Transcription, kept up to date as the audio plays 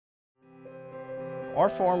Our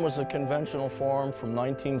farm was a conventional farm from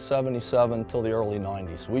 1977 till the early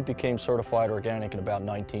 90s. We became certified organic in about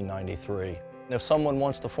 1993. And if someone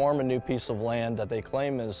wants to farm a new piece of land that they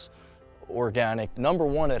claim is organic, number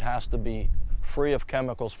one, it has to be free of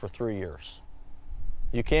chemicals for 3 years.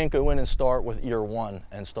 You can't go in and start with year one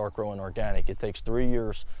and start growing organic. It takes 3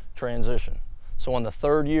 years transition. So on the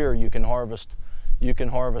third year, you can harvest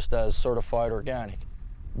as certified organic.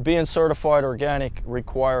 Being certified organic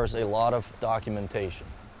requires a lot of documentation.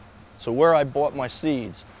 So where I bought my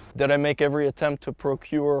seeds, did I make every attempt to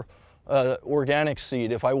procure organic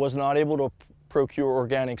seed? If I was not able to procure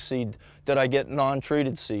organic seed, did I get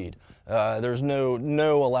non-treated seed? There's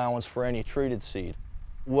no allowance for any treated seed.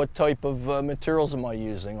 What type of materials am I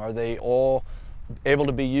using? Are they all able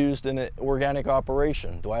to be used in an organic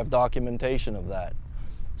operation? Do I have documentation of that?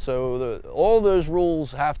 So all those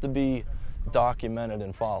rules have to be documented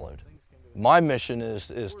and followed. My mission is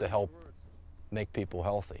to help make people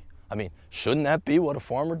healthy. I mean, shouldn't that be what a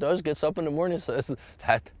farmer does? Gets up in the morning and says,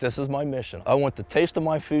 this is my mission. I want the taste of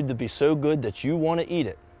my food to be so good that you want to eat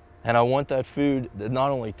it. And I want that food to not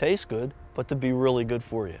only taste good, but to be really good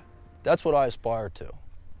for you. That's what I aspire to.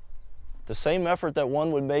 The same effort that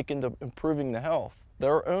one would make into improving the health,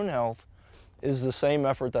 their own health, is the same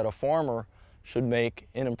effort that a farmer should make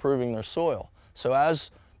in improving their soil. So as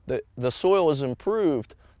the soil is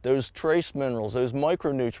improved, those trace minerals, those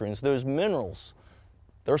micronutrients, those minerals,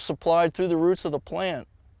 they're supplied through the roots of the plant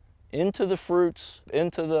into the fruits,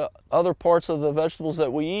 into the other parts of the vegetables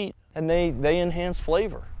that we eat, and they enhance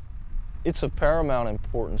flavor. It's of paramount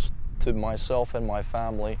importance to myself and my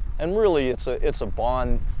family, and really it's a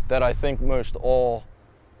bond that I think most all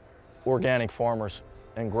organic farmers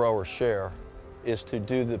and growers share, is to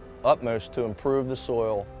do the utmost to improve the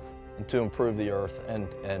soil and to improve the earth, and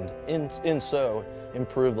in so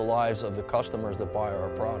improve the lives of the customers that buy our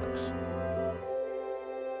products.